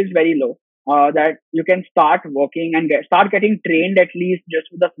sense is very low. That you can start working and start getting trained at least just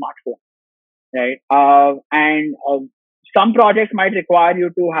with a smartphone, right? And some projects might require you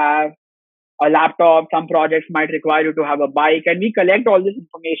to have a laptop. Some projects might require you to have a bike, and we collect all this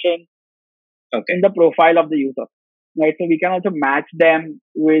information in the profile of the user, right? So we can also match them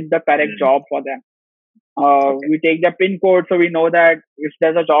with the correct job for them. We take their pin code, so we know that if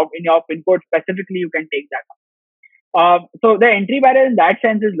there's a job in your pin code specifically, you can take that. So the entry barrier in that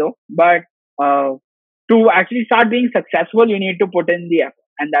sense is low, but to actually start being successful, you need to put in the effort,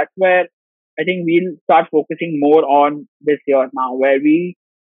 and that's where I think we'll start focusing more on this year now, where we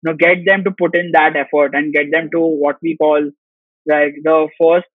get them to put in that effort and get them to what we call like the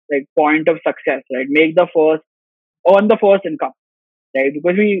first like point of success, right? Earn the first income, right?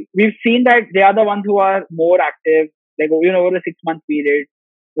 Because we've seen that they are the ones who are more active, like over a 6 month period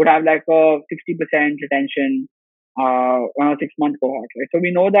would have like a 60% retention on a 6 month cohort, right? So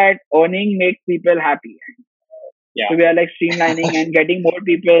we know that earning makes people happy. So we are like streamlining and getting more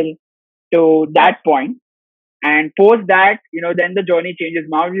people to that point. And post that, then the journey changes.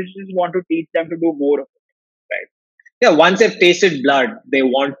 Now you just want to teach them to do more of it, right? Yeah, once they've tasted blood, they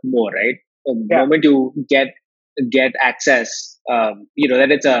want more, right? The moment you get access,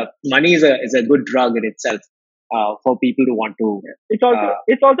 that money is a good drug in itself for people to want to.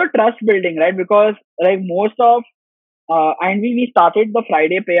 It's also trust building, right? Because like most of and we started the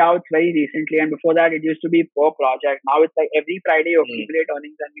Friday payouts very recently, and before that it used to be per project. Now it's like every Friday you accumulate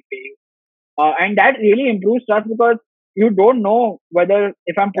earnings and we pay you. And that really improves trust because you don't know whether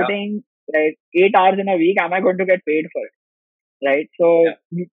if I'm putting like 8 hours in a week, am I going to get paid for it, right? So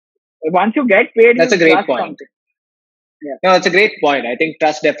once you get paid, that's a great point. Something. No, that's a great point. I think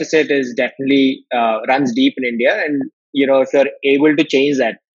trust deficit is definitely runs deep in India, and if you're able to change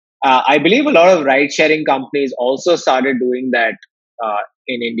that, I believe a lot of ride-sharing companies also started doing that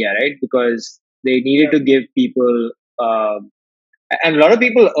in India, right? Because they needed to give people, and a lot of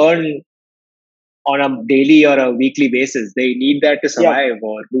people earn on a daily or a weekly basis. They need that to survive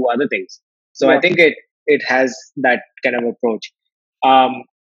or do other things. So I think it has that kind of approach.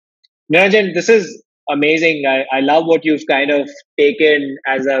 Niranjan, this is amazing. I love what you've kind of taken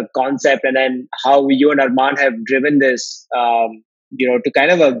as a concept, and then how you and Arman have driven this, to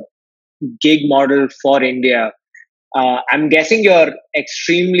kind of a gig model for India. I'm guessing you're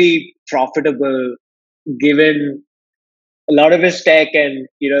extremely profitable, given a lot of his tech, and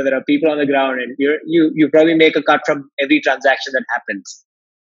there are people on the ground, and you probably make a cut from every transaction that happens.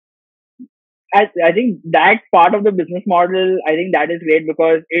 I think that part of the business model, I think that is great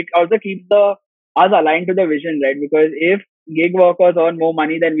because it also keeps us aligned to the vision, right? Because if gig workers earn more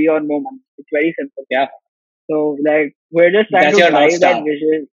money, then we earn more money. It's very simple. Yeah. So like we're just trying to drive that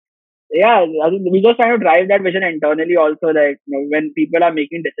vision. Yeah, I think we're just trying to drive that vision internally also. Like when people are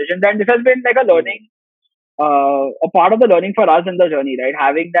making decisions, and this has been like a learning a part of the learning for us in the journey, right?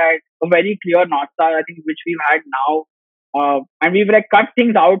 Having that a very clear North Star, I think, which we've had now, and we've like cut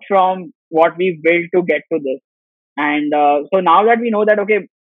things out from what we've built to get to this. And so now that we know that, okay,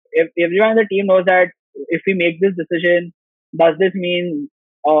 if everyone in the team knows that if we make this decision, does this mean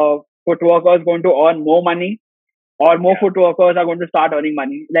foot workers going to earn more money, or more foot workers are going to start earning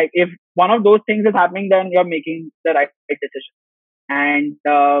money? Like if one of those things is happening, then you're making the right decision. And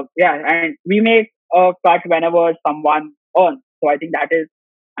and we make a cut whenever someone earns. So I think that is,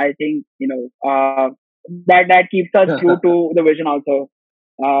 I think, that keeps us true to the vision also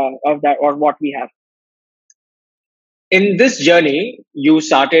of that or what we have. In this journey, you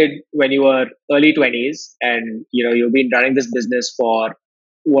started when you were early 20s, and you've been running this business for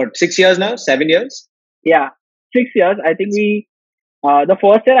what, 6 years now, 7 years? Yeah, 6 years. I think we the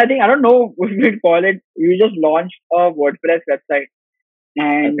first year, I think, I don't know what we'd call it. We just launched a WordPress website,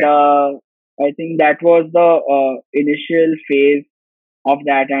 and Okay. I think that was the initial phase of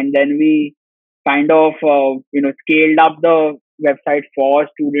that, and then we kind of scaled up the website for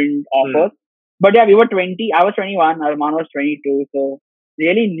student Hmm. offers. But yeah, we were 20. I was 21. Arman was 22. So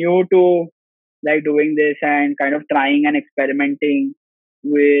really new to like doing this and kind of trying and experimenting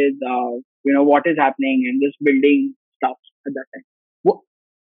with what is happening and just building stuff at that time. Wh-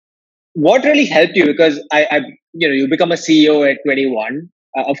 What really helped you? Because you become a CEO at 21.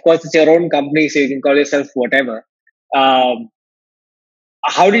 Of course, it's your own company, so you can call yourself whatever. Um,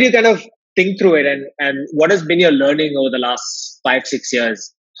 how did you kind of think through it, and what has been your learning over the last 5 6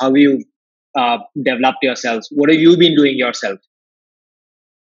 years? How have you developed yourselves? What have you been doing yourself?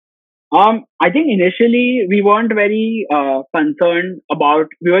 I think initially we weren't very concerned about.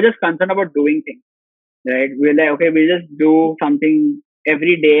 We were just concerned about doing things, right? We were like, okay, we just do something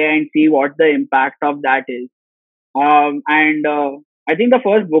every day and see what the impact of that is. And I think the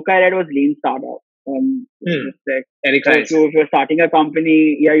first book I read was Lean Startup. Hmm. Just like, Eric oh, Rice. if you're starting a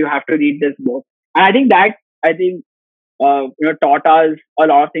company, yeah, you have to read this book. And I think taught us a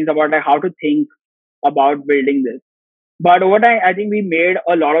lot of things about like how to think about building this. But over time, I think we made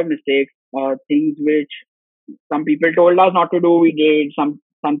a lot of mistakes. Things which some people told us not to do, we did. Some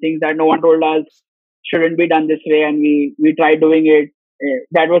things that no one told us shouldn't be done this way, and we tried doing it.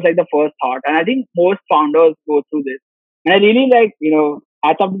 That was like the first thought, and I think most founders go through this. And I really like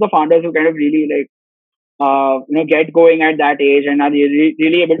hats off to the founders who kind of really like get going at that age and are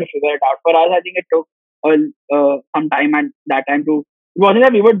really able to figure it out. For us, I think it took some time at that time to. It wasn't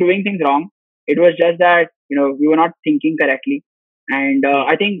that we were doing things wrong. It was just that we were not thinking correctly. And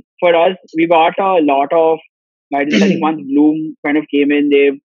I think for us, we got a lot of guidance. I think once Bloom kind of came in,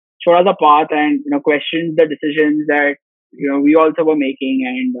 they showed us a path and questioned the decisions that we also were making,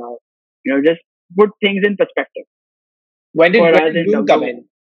 and just put things in perspective for When us did in Bloom terms come of. in?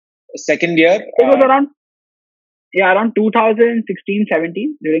 Second year. It was around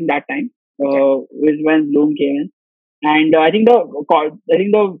 2016-17 during that time Okay. was when Bloom came in, and I think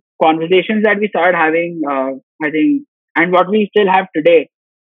the conversations that we started having, I think, and what we still have today,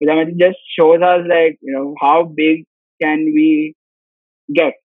 with them, I think just shows us like how big can we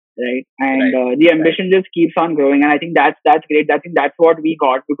get, right? And Right. the Right. ambition just keeps on growing, and I think that's great. I think that's what we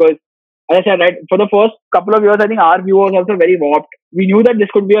got because. As I said, right, for the first couple of years, I think our view was also very warped. We knew that this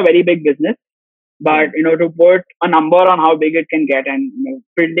could be a very big business, but Hmm. to put a number on how big it can get and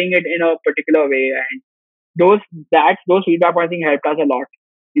building it in a particular way, and those feedback points, I think, helped us a lot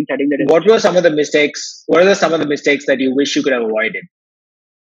in setting the What direction. were some of the mistakes? What are some of the mistakes that you wish you could have avoided?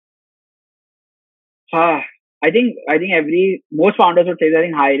 Ah, I think every most founders would say that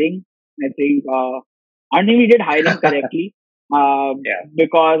in hiring. I think I don't think we did hiring correctly, uh, Yeah.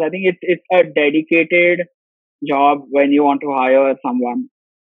 because I think it's a dedicated job when you want to hire someone,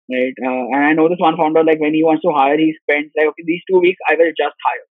 right? And I know this one founder, like when he wants to hire, he spends like, okay, these 2 weeks I will just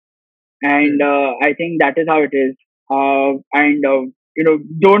hire. And Hmm. I think that is how it is. And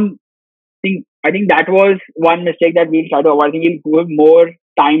don't think. I think that was one mistake that we'll try to avoid. I think we'll give more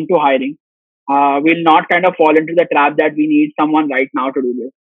time to hiring. We'll not kind of fall into the trap that we need someone right now to do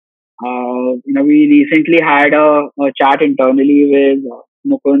this. We recently had a chat internally with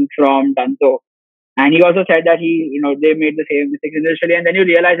Mukund from Danzo, and he also said that they made the same mistakes initially, and then you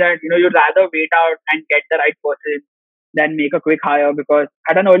realize that you'd rather wait out and get the right person than make a quick hire because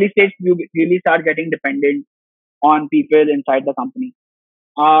at an early stage you really start getting dependent on people inside the company.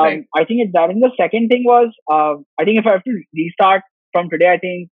 Right. I think it's that. And the second thing was, I think if I have to restart from today, I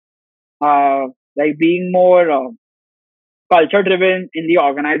think like being more culture driven in the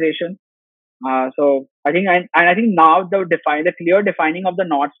organization. So I think, and I think now the clear defining of the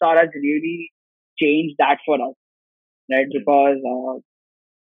North Star has really changed that for us, right? Hmm. Because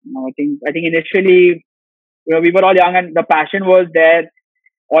I think initially we were all young and the passion was there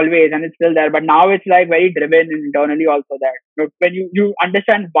always and it's still there. But now it's like very driven internally also that when you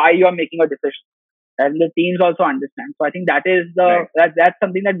understand why you are making a decision and the teams also understand. So I think that is Right. that's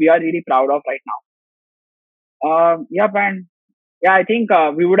something that we are really proud of right now. Yep, and yeah, I think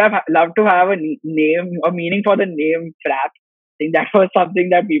we would have loved to have a name, a meaning for the name Frap. I think that was something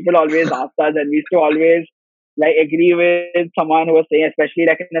that people always asked us, and we used to always like agree with someone who was saying, especially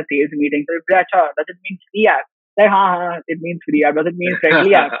like in a sales meeting. So, "Acha, does it mean free app? Like, it means free app. Does it mean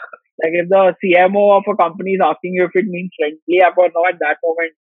friendly app? Like, if the CMO of a company is asking you if it means friendly app or not, at that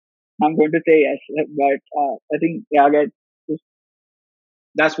moment, I'm going to say yes. But I think, yeah, again,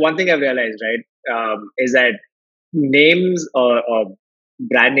 That's one thing I've realized, right? Is that names or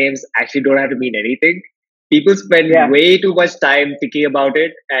brand names actually don't have to mean anything. People spend yeah, way too much time thinking about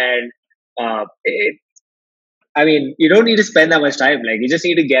it, and I mean, you don't need to spend that much time. Like, you just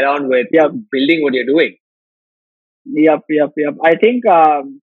need to get on with yeah. building what you're doing. Yep. I think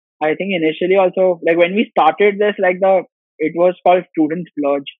initially also like when we started this, like it was called Student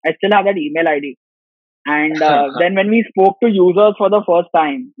Splurge. I still have that email ID. And then when we spoke to users for the first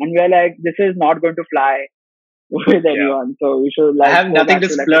time, and we are like, this is not going to fly with Yeah, anyone, so we should I like have go nothing back to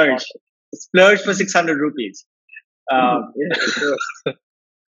to like a splurge. process. Splurge for 600 rupees. Um, Yeah, so,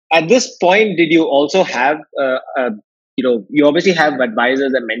 at this point, did you also have, you obviously have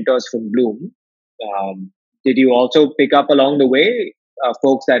advisors and mentors from Bloom. Um, did you also pick up along the way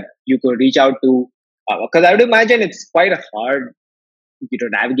folks that you could reach out to? Because I would imagine it's quite hard,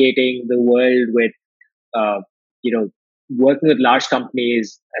 navigating the world with, uh, you know, working with large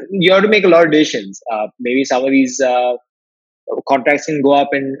companies. You have to make a lot of decisions. Maybe some of these contracts can go up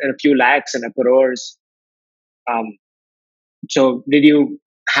in a few lakhs and a crores. Um, So, did you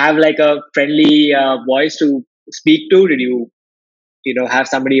have like a friendly voice to speak to? Did have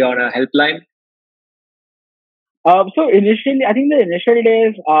somebody on a helpline? so initially, I think the initial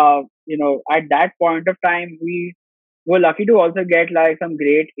days, at that point of time, we were lucky to also get like some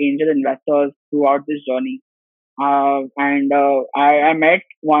great angel investors throughout this journey. And I met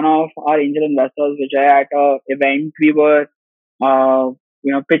one of our angel investors, Vijay, at a event we were,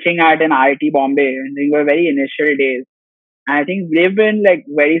 pitching at an IIT Bombay, and they were very initial days. And I think they've been like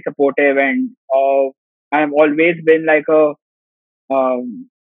very supportive, and I've always been like I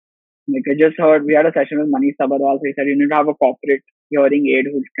just heard we had a session with Manish Sabharwal. So he said you need to have a corporate hearing aid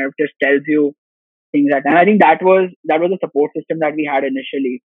who kind of just tells you things and I think that was the support system that we had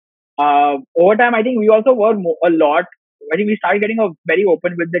initially. Over time, I think we also were a lot. I think we started getting a very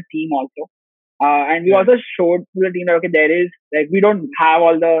open with the team also, and we Hmm. also showed to the team that okay, there is like we don't have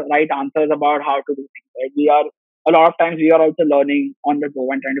all the right answers about how to do things. Right? We are a lot of times we are also learning on the go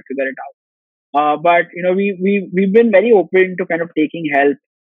and trying to figure it out. But we've been very open to kind of taking help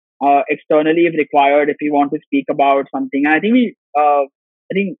externally if required if we want to speak about something. And I think I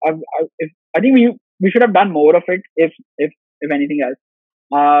think we should have done more of it if anything else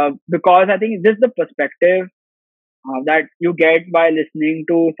because I think this is the perspective that you get by listening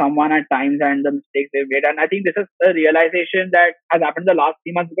to someone at times and the mistakes they've made. And I think this is a realization that has happened the last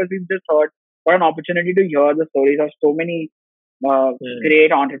 3 months because we've just heard what an opportunity to hear the stories of so many Hmm.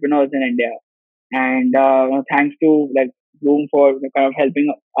 great entrepreneurs in India. And thanks to like Bloom for kind of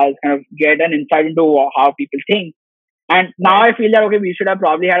helping us kind of get an insight into how people think. And now Right. I feel that okay, we should have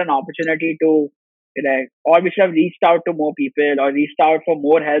probably had an opportunity to like, or we should have reached out to more people or reached out for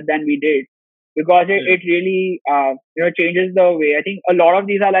more help than we did because Hmm. it really changes the way. I think a lot of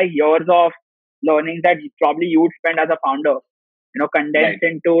these are like years of learnings that probably you would spend as a founder, Right. condensed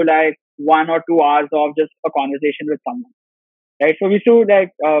into like 1 or 2 hours of just a conversation with someone. Right, so we used to like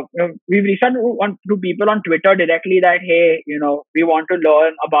we've reached out to people on Twitter directly that hey, we want to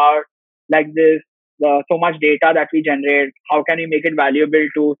learn about like this so much data that we generate. How can we make it valuable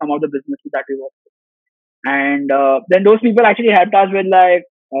to some of the businesses that we work with? And then those people actually helped us with like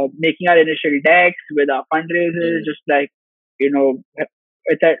making our initial decks, with our fundraisers, Hmm. just like you know,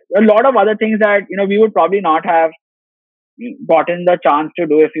 it's a lot of other things that we would probably not have gotten the chance to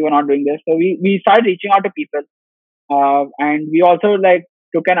do if we were not doing this. So we started reaching out to people and we also like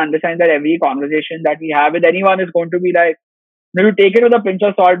took an understanding that every conversation that we have with anyone is going to be like you take it with a pinch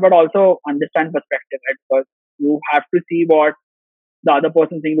of salt, but also understand perspective, right? Because you have to see what the other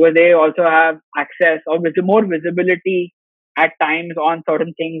person thinks, because they also have access or more visibility at times on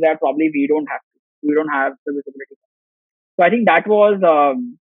certain things that probably we don't have. We don't have the visibility. So I think that was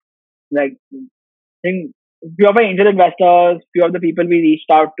like I think few of our angel investors, few of the people we reached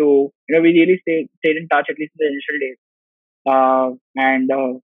out to, we really stayed in touch at least in the initial days. And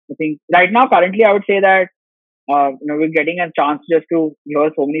I think right now, currently, I would say that we're getting a chance just to hear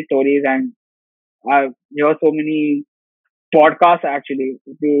so many stories, and hear so many podcasts actually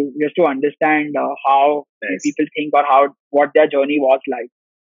to just to understand how Nice. people think or how what their journey was like,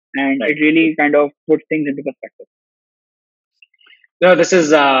 and Right. it really kind of puts things into perspective. No, this is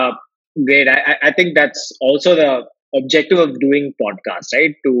great. I think that's also the objective of doing podcasts,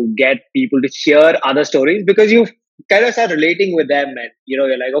 right? To get people to hear other stories because you kind of start relating with them, and you're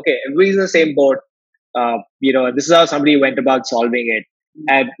like, okay, everybody's in the same boat. This is how somebody went about solving it,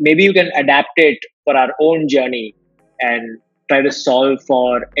 and maybe you can adapt it for our own journey and try to solve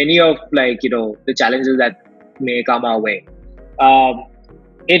for any of the challenges that may come our way. Um,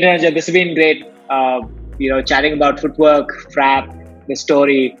 Hey, Niranjan, this has been great. Chatting about footwork, frap, the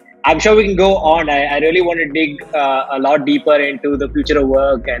story. I'm sure we can go on. I really want to dig a lot deeper into the future of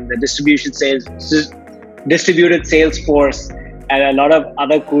work and the distributed sales force, and a lot of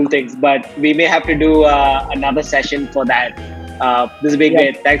other cool things. But we may have to do another session for that. This has been Yep.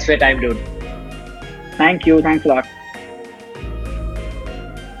 great. Thanks for your time, dude. Thank you. Thanks a lot.